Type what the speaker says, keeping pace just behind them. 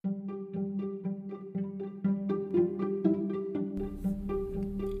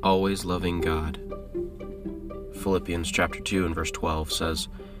always loving God. Philippians chapter 2 and verse 12 says,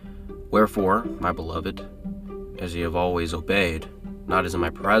 "Wherefore, my beloved, as ye have always obeyed, not as in my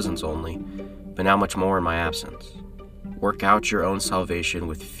presence only, but now much more in my absence, work out your own salvation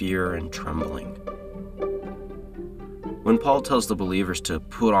with fear and trembling." When Paul tells the believers to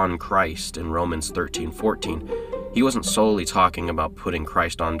put on Christ in Romans 13:14, he wasn't solely talking about putting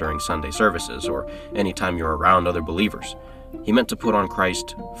Christ on during Sunday services or any time you're around other believers. He meant to put on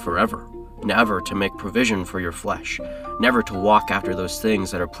Christ forever, never to make provision for your flesh, never to walk after those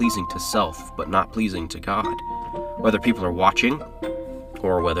things that are pleasing to self but not pleasing to God. Whether people are watching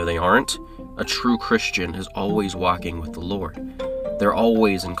or whether they aren't, a true Christian is always walking with the Lord. They're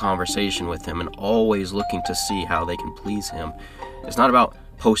always in conversation with Him and always looking to see how they can please Him. It's not about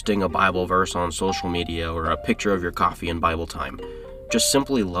posting a Bible verse on social media or a picture of your coffee and Bible time. Just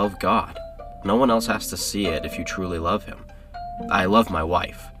simply love God. No one else has to see it if you truly love Him. I love my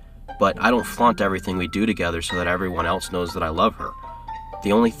wife, but I don't flaunt everything we do together so that everyone else knows that I love her.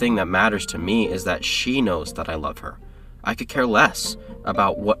 The only thing that matters to me is that she knows that I love her. I could care less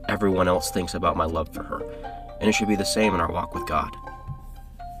about what everyone else thinks about my love for her, and it should be the same in our walk with God.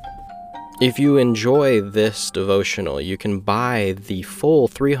 If you enjoy this devotional, you can buy the full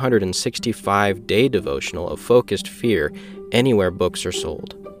 365-day devotional of Focused Fear anywhere books are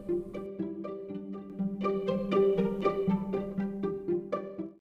sold.